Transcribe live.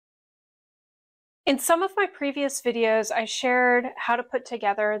In some of my previous videos, I shared how to put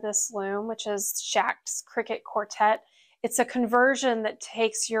together this loom, which is Schacht's Cricut Quartet. It's a conversion that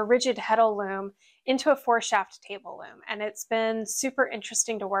takes your rigid heddle loom into a 4-shaft table loom, and it's been super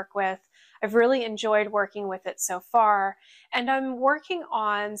interesting to work with. I've really enjoyed working with it so far, and I'm working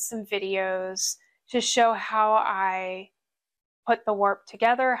on some videos to show how I put the warp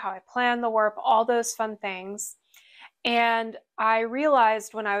together, how I plan the warp, all those fun things. And I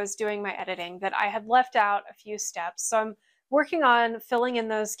realized when I was doing my editing that I had left out a few steps. So I'm working on filling in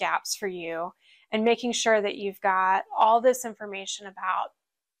those gaps for you and making sure that you've got all this information about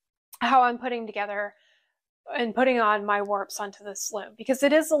how I'm putting together and putting on my warps onto this loom, because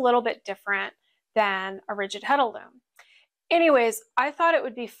it is a little bit different than a rigid heddle loom. Anyways, I thought it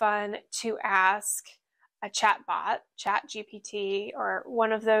would be fun to ask a chat bot, ChatGPT, or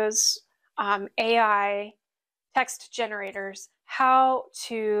one of those AI text generators, how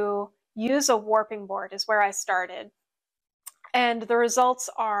to use a warping board is where I started. And the results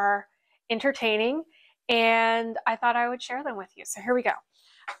are entertaining, and I thought I would share them with you. So here we go.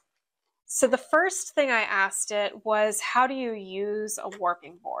 So the first thing I asked it was, how do you use a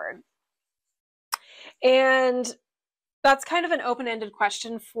warping board? And that's kind of an open-ended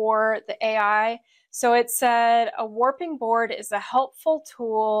question for the AI. So it said, a warping board is a helpful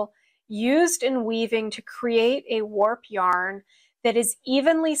tool used in weaving to create a warp yarn that is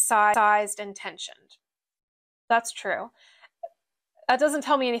evenly sized and tensioned. That's true. That doesn't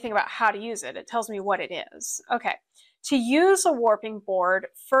tell me anything about how to use it. It tells me what it is. Okay. To use a warping board,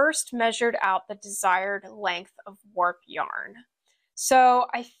 first measured out the desired length of warp yarn. So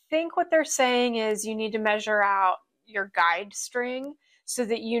I think what they're saying is you need to measure out your guide string so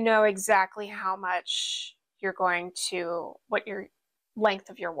that you know exactly how much you're going to, what your length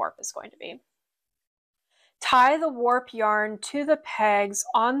of your warp is going to be. Tie the warp yarn to the pegs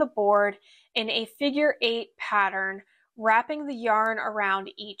on the board in a figure-8 pattern, wrapping the yarn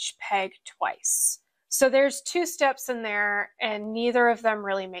around each peg twice. So there's 2 steps in there, and neither of them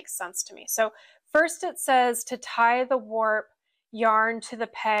really makes sense to me. So first it says to tie the warp yarn to the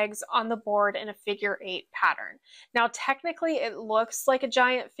pegs on the board in a figure-8 pattern. Now technically it looks like a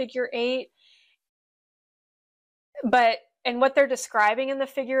giant figure-8, and what they're describing in the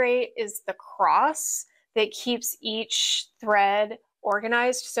figure-8 is the cross that keeps each thread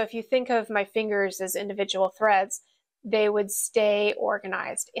organized. So if you think of my fingers as individual threads, they would stay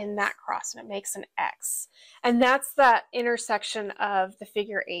organized in that cross, and it makes an X. And that's that intersection of the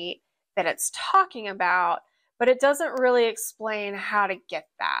figure-8 that it's talking about, but it doesn't really explain how to get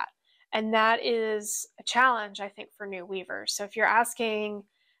that. And that is a challenge, I think, for new weavers. So if you're asking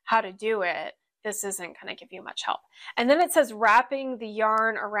how to do it, this isn't going to give you much help. And then it says wrapping the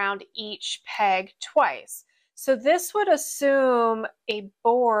yarn around each peg twice. So this would assume a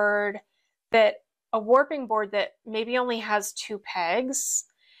warping board that maybe only has 2 pegs,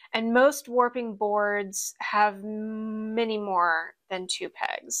 and most warping boards have many more than 2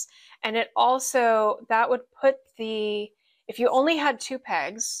 pegs. And it also, that would put if you only had 2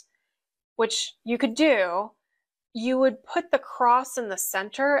 pegs, which you could do, you would put the cross in the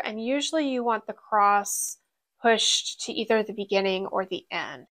center, and usually you want the cross pushed to either the beginning or the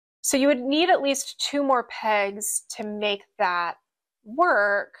end. So you would need at least 2 more pegs to make that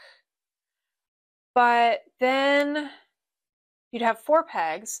work, but then you'd have 4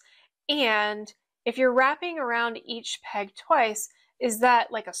 pegs, and if you're wrapping around each peg twice, is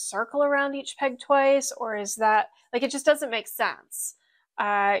that like a circle around each peg twice, or is that, like, it just doesn't make sense.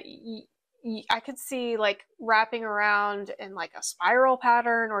 I could see like wrapping around in like a spiral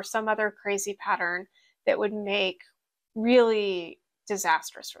pattern or some other crazy pattern that would make really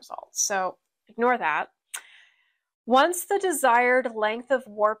disastrous results. So ignore that. Once the desired length of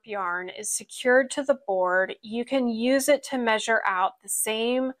warp yarn is secured to the board, you can use it to measure out the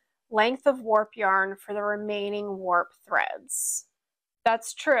same length of warp yarn for the remaining warp threads.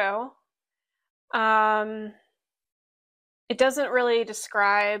 That's true. It doesn't really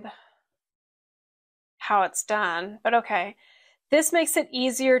describe how it's done, but okay. This makes it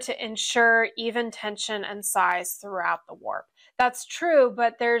easier to ensure even tension and size throughout the warp. That's true,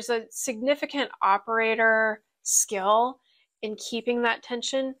 but there's a significant operator skill in keeping that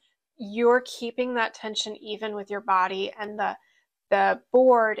tension. You're keeping that tension even with your body, and the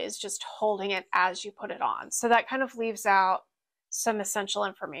board is just holding it as you put it on. So that kind of leaves out some essential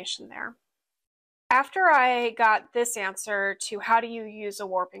information there. After I got this answer to how do you use a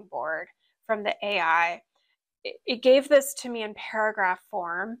warping board from the AI, it gave this to me in paragraph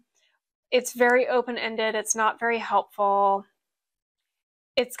form. It's very open-ended. It's not very helpful.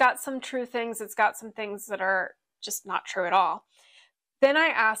 It's got some true things. It's got some things that are just not true at all. Then I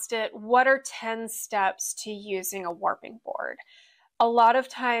asked it, what are 10 steps to using a warping board? A lot of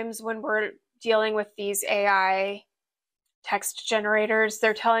times when we're dealing with these AI text generators,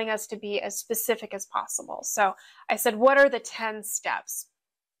 they're telling us to be as specific as possible. So I said, what are the 10 steps?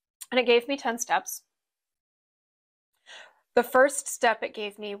 And it gave me 10 steps. The first step it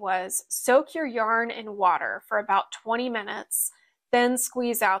gave me was soak your yarn in water for about 20 minutes, then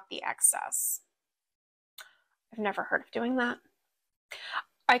squeeze out the excess. I've never heard of doing that.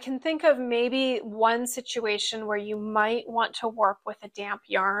 I can think of maybe one situation where you might want to warp with a damp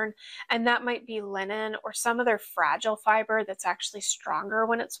yarn, and that might be linen or some other fragile fiber that's actually stronger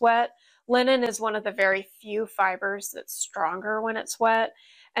when it's wet. Linen is one of the very few fibers that's stronger when it's wet,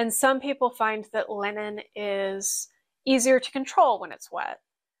 and some people find that linen is easier to control when it's wet.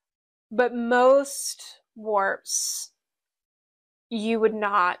 But most warps, you would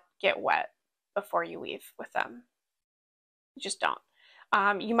not get wet before you weave with them. You just don't.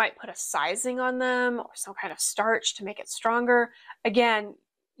 You might put a sizing on them or some kind of starch to make it stronger. Again,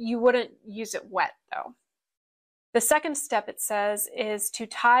 you wouldn't use it wet though. The second step, it says, is to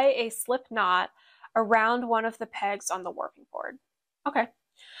tie a slip knot around one of the pegs on the warping board. Okay.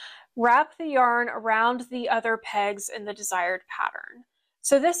 Wrap the yarn around the other pegs in the desired pattern.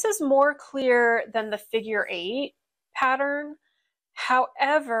 So this is more clear than the figure 8 pattern.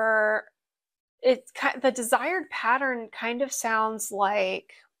 However, the desired pattern kind of sounds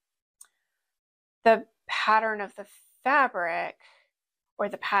like the pattern of the fabric or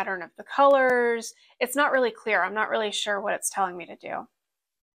the pattern of the colors. It's not really clear. I'm not really sure what it's telling me to do.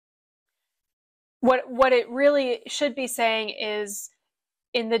 What it really should be saying is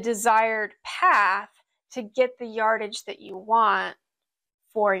in the desired path to get the yardage that you want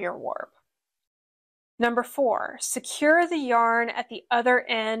for your warp. Number 4, secure the yarn at the other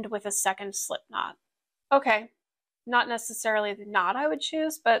end with a second slip knot. Okay, not necessarily the knot I would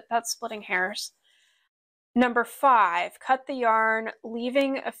choose, but that's splitting hairs. Number 5, cut the yarn,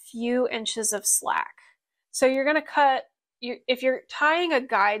 leaving a few inches of slack. So you're going to cut, if you're tying a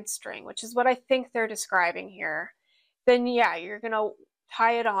guide string, which is what I think they're describing here, then yeah, you're going to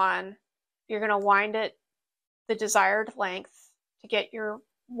tie it on, you're going to wind it the desired length to get your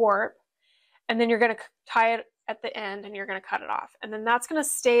warp, and then you're going to tie it at the end and you're going to cut it off. And then that's going to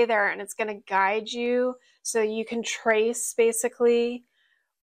stay there and it's going to guide you so you can trace basically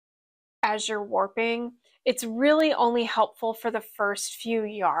as you're warping. It's really only helpful for the first few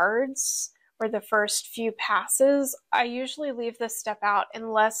yards or the first few passes. I usually leave this step out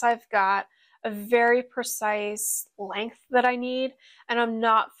unless I've got a very precise length that I need and I'm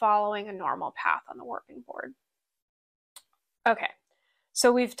not following a normal path on the warping board. Okay. So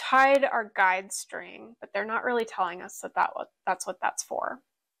we've tied our guide string, but they're not really telling us that that's what that's for.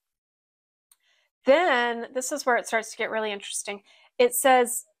 Then this is where it starts to get really interesting. It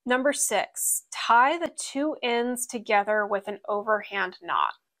says, number 6, tie the 2 ends together with an overhand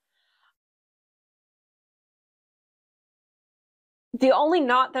knot. The only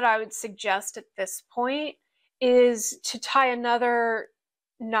knot that I would suggest at this point is to tie another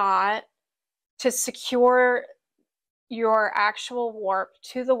knot to secure your actual warp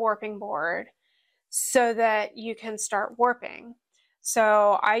to the warping board so that you can start warping.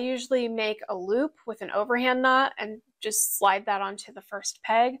 So I usually make a loop with an overhand knot and just slide that onto the first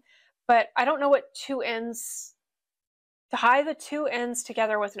peg, but I don't know what 2 ends, tie the 2 ends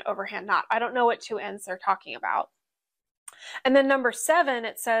together with an overhand knot. I don't know what 2 ends they're talking about. And then number 7,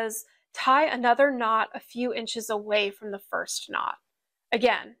 it says, tie another knot a few inches away from the first knot.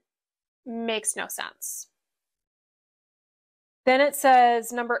 Again, makes no sense. Then it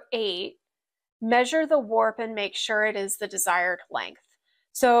says, number 8, measure the warp and make sure it is the desired length.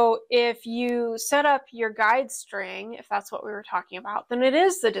 So if you set up your guide string, if that's what we were talking about, then it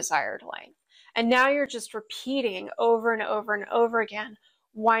is the desired length. And now you're just repeating over and over and over again,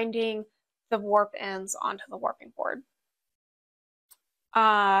 winding the warp ends onto the warping board.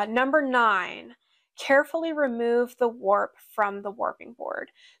 Number 9, carefully remove the warp from the warping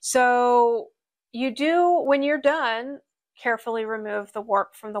board. So you do, when you're done, carefully remove the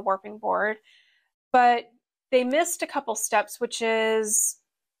warp from the warping board, but they missed a couple steps, which is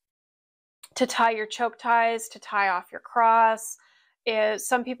to tie your choke ties, to tie off your cross.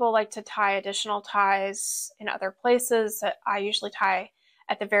 Some people like to tie additional ties in other places that I usually tie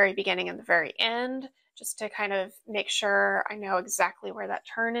at the very beginning and the very end, just to kind of make sure I know exactly where that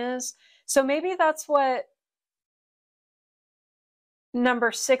turn is. So maybe that's what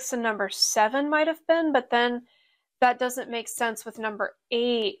number 6 and number 7 might have been, but then that doesn't make sense with number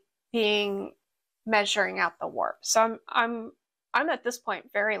 8 being measuring out the warp. So I'm at this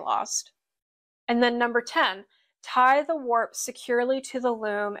point very lost. And then number 10, tie the warp securely to the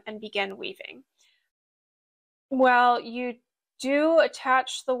loom and begin weaving. Well, you do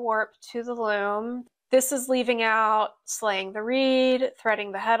attach the warp to the loom. This is leaving out slaying the reed,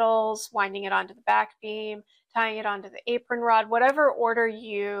 threading the heddles, winding it onto the back beam, tying it onto the apron rod, whatever order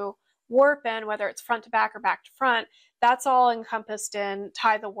you warp in, whether it's front to back or back to front, that's all encompassed in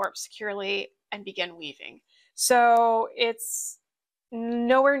tie the warp securely and begin weaving. So it's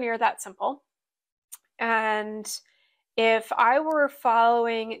nowhere near that simple. And if I were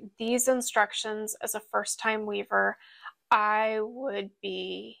following these instructions as a first-time weaver, I would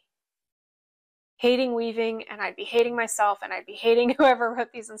be hating weaving, and I'd be hating myself, and I'd be hating whoever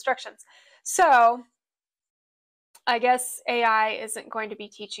wrote these instructions. So I guess AI isn't going to be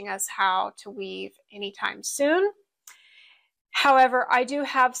teaching us how to weave anytime soon. However, I do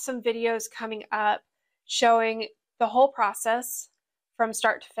have some videos coming up showing the whole process from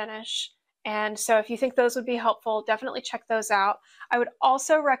start to finish. And so if you think those would be helpful, definitely check those out. I would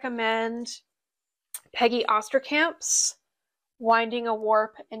also recommend Peggy Osterkamp's Winding a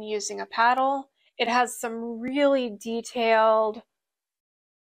Warp and Using a Paddle. It has some really detailed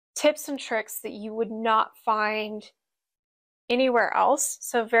tips and tricks that you would not find anywhere else.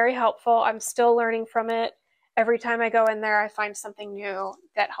 So very helpful. I'm still learning from it. Every time I go in there, I find something new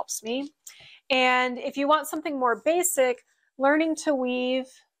that helps me. And if you want something more basic, Learning to Weave,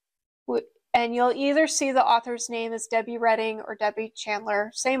 and you'll either see the author's name as Debbie Redding or Debbie Chandler,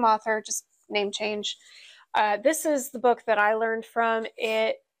 same author, just name change. This is the book that I learned from.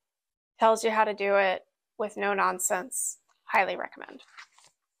 It tells you how to do it with no nonsense. Highly recommend.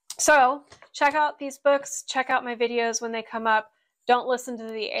 So check out these books, check out my videos when they come up. Don't listen to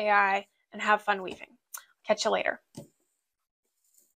the AI, and have fun weaving. Catch you later.